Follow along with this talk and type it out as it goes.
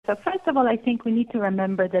So first of all, I think we need to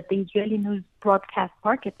remember that the Israeli news broadcast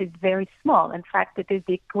market is very small. In fact, it is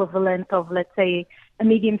the equivalent of, let's say, a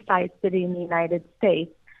medium-sized city in the United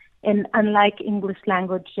States. And unlike English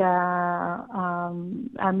language media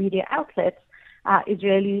outlets,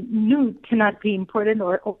 Israeli news cannot be imported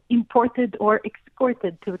or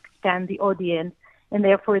exported to expand the audience, and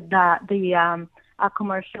therefore the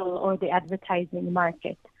commercial or the advertising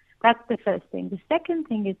market. That's the first thing. The second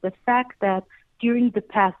thing is the fact that during the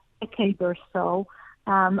past decade or so,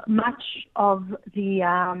 much of the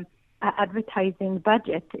advertising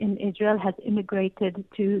budget in Israel has immigrated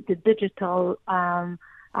to the digital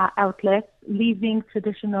outlets, leaving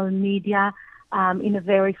traditional media in a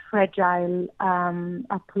very fragile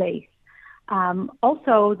place.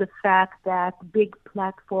 Also, the fact that big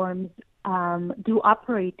platforms do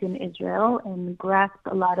operate in Israel and grasp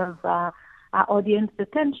a lot of audience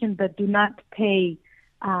attention, but do not pay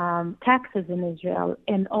taxes in Israel,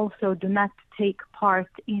 and also do not take part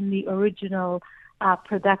in the original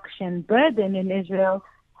production burden in Israel,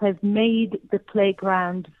 has made the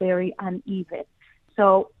playground very uneven.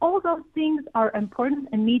 So all those things are important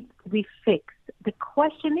and need to be fixed. The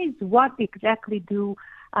question is, what exactly does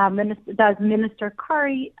Minister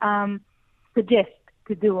Karhi suggest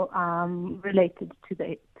to do related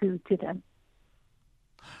to them?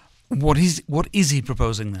 What is he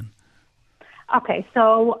proposing then? Okay,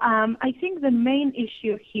 so I think the main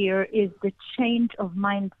issue here is the change of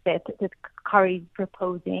mindset that Karhi is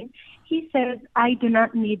proposing. He says, I do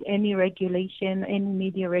not need any regulation, any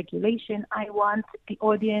media regulation. I want the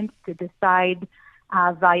audience to decide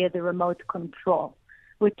via the remote control,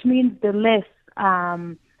 which means the less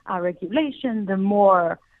regulation, the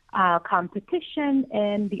more competition,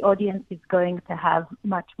 and the audience is going to have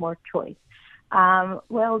much more choice.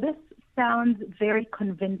 Well, this sounds very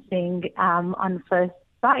convincing on first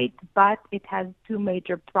sight, but it has two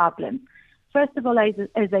major problems. First of all, as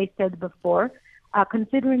I said before,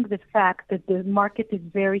 considering the fact that the market is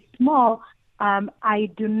very small, I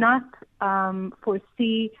do not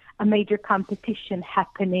foresee a major competition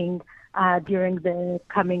happening during the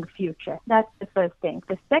coming future. That's the first thing.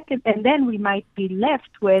 The second, and then we might be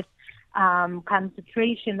left with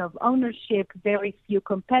concentration of ownership, very few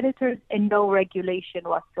competitors, and no regulation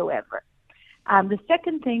whatsoever. The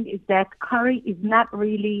second thing is that Karhi is not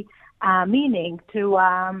really meaning to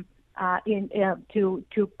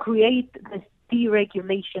create this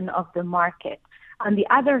deregulation of the market. On the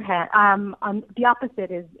other hand, on the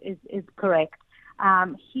opposite is correct.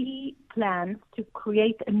 He plans to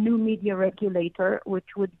create a new media regulator,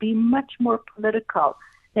 which would be much more political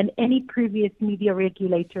than any previous media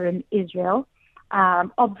regulator in Israel.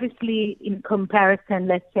 Obviously, in comparison,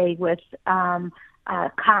 let's say, with Khan's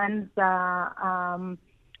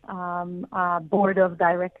board of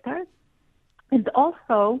directors. And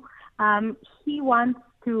also, he wants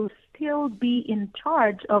to still be in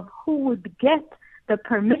charge of who would get the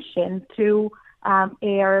permission to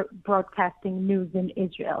air broadcasting news in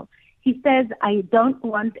Israel. He says, I don't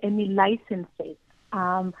want any licenses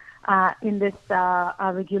in this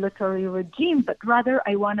regulatory regime, but rather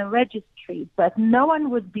I want a registry. But no one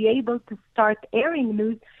would be able to start airing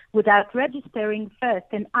news without registering first,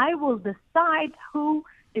 and I will decide who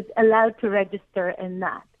is allowed to register and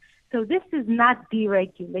not. So this is not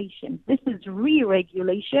deregulation. This is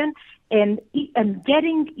re-regulation and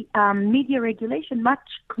getting media regulation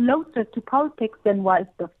much closer to politics than was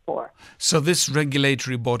before. So this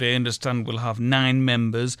regulatory body, I understand, will have 9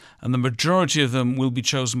 members, and the majority of them will be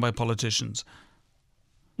chosen by politicians.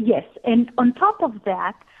 Yes, and on top of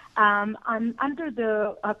that, under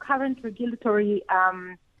the current regulatory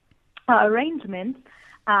arrangements,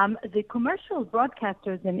 the commercial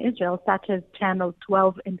broadcasters in Israel, such as Channel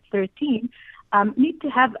 12 and 13, need to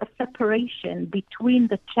have a separation between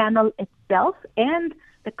the channel itself and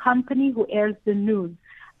the company who airs the news.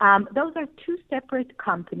 Those are two separate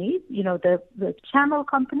companies, the channel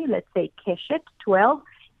company, let's say Keshet 12,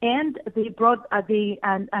 and the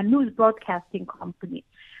news broadcasting company.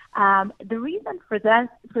 The reason for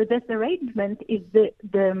this arrangement is the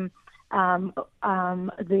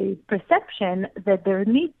perception that there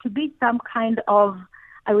needs to be some kind of,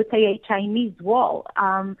 I would say, a Chinese wall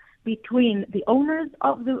between the owners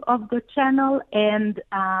of the channel and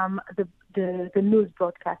the news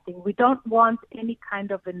broadcasting. We don't want any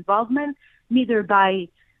kind of involvement, neither by,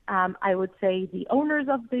 I would say, the owners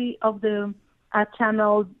of the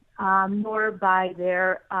channels, nor by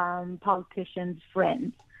their politicians'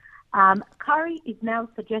 friends. Karhi is now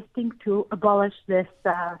suggesting to abolish this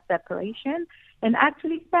separation and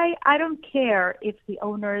actually say, I don't care if the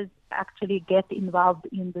owners actually get involved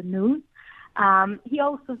in the news. He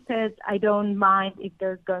also says, I don't mind if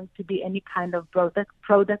there's going to be any kind of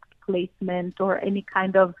product placement or any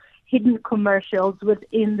kind of hidden commercials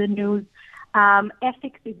within the news.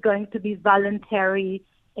 Ethics is going to be voluntary,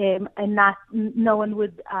 and no one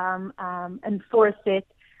would enforce it.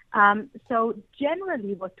 So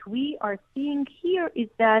generally what we are seeing here is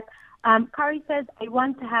that Karhi says, I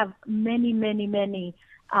want to have many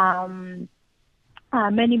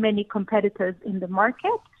competitors in the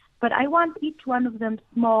market, but I want each one of them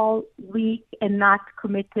small, weak, and not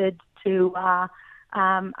committed to,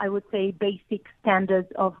 I would say, basic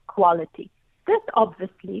standards of quality. This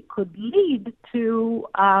obviously could lead to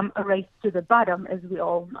a race to the bottom, as we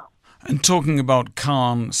all know. And talking about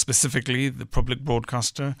Khan specifically, the public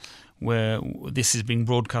broadcaster, where this is being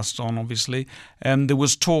broadcast on, obviously, there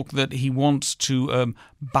was talk that he wants to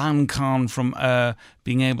ban Khan from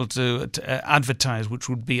being able to advertise, which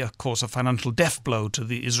would be, of course, a financial death blow to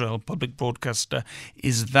the Israel public broadcaster.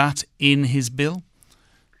 Is that in his bill?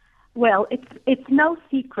 Well, it's no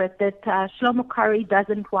secret that Shlomo Karhi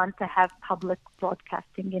doesn't want to have public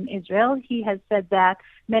broadcasting in Israel. He has said that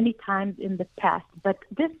many times in the past. But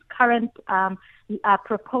this current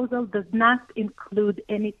proposal does not include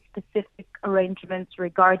any specific arrangements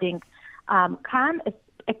regarding Khan,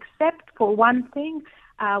 except for one thing,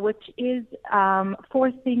 which is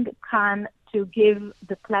forcing Khan to give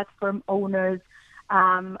the platform owners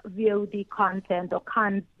VOD content or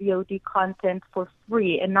Khan's VOD content for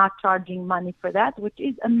free and not charging money for that, which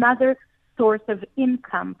is another source of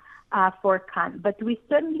income for Khan. But we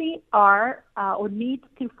certainly are or need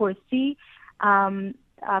to foresee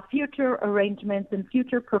future arrangements and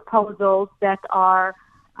future proposals that are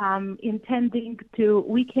intending to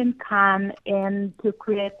weaken Khan and to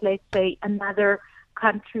create, let's say, another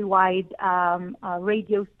countrywide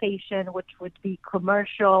radio station, which would be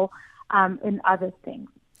commercial, and other things.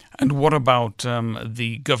 And what about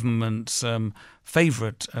the government's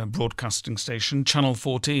favourite broadcasting station, Channel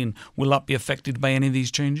 14? Will that be affected by any of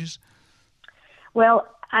these changes? Well,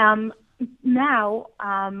 nowadays,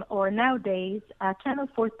 Channel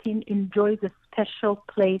 14 enjoys a special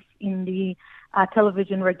place in the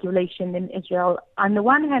television regulation in Israel. On the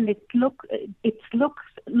one hand, its look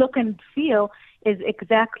and feel is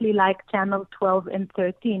exactly like Channel 12 and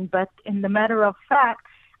 13, but in the matter of fact,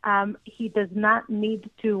 he does not need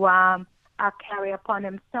to carry upon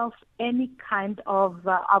himself any kind of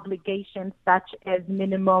obligation, such as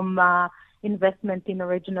minimum investment in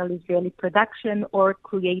original Israeli production or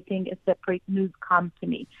creating a separate news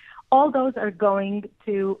company. All those are going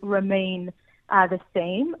to remain the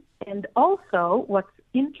same. And also, what's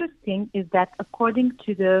interesting is that according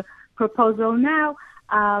to the proposal now,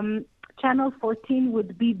 Channel 14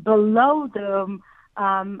 would be below the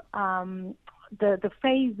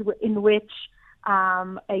phase in which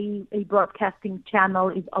a broadcasting channel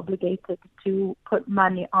is obligated to put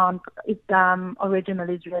money on its original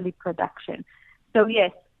Israeli production. So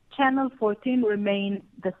yes, Channel 14 remains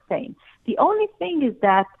the same. The only thing is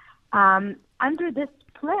that under this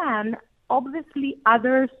plan, obviously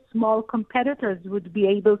other small competitors would be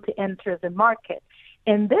able to enter the market.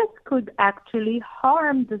 And this could actually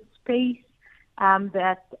harm the space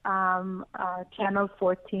that Channel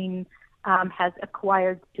 14 has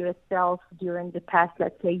acquired to itself during the past,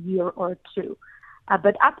 let's say, year or two.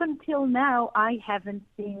 But up until now, I haven't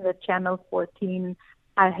seen that Channel 14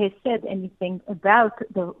 has said anything about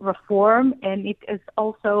the reform, and it has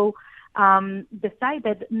also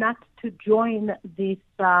decided not to join this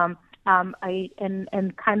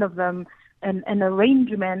an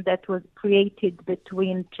arrangement that was created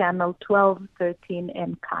between Channel 12, 13,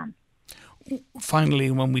 and Khan. Finally,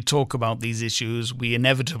 when we talk about these issues, we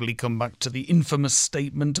inevitably come back to the infamous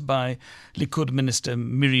statement by Likud Minister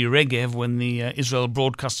Miri Regev when the Israel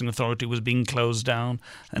Broadcasting Authority was being closed down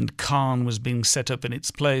and Khan was being set up in its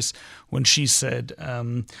place, when she said,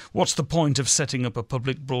 what's the point of setting up a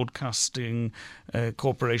public broadcasting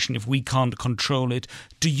corporation if we can't control it?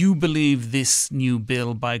 Do you believe this new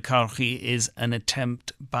bill by Karhi is an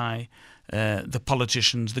attempt by the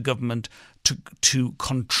politicians, the government, to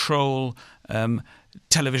control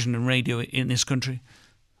television and radio in this country?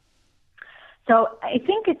 So I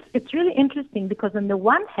think it's really interesting because on the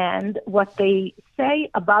one hand, what they say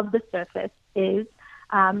above the surface is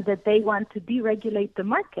that they want to deregulate the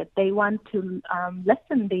market. They want to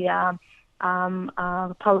lessen the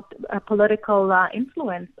political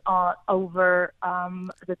influence over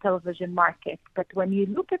the television market. But when you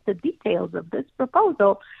look at the details of this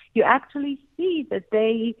proposal, you actually see that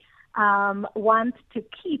they want to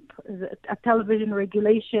keep a television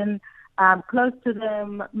regulation close to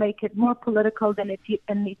them, make it more political than it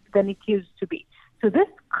used to be. So this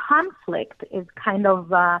conflict is kind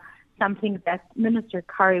of something that Minister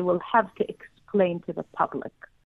Karhi will have to explain to the public.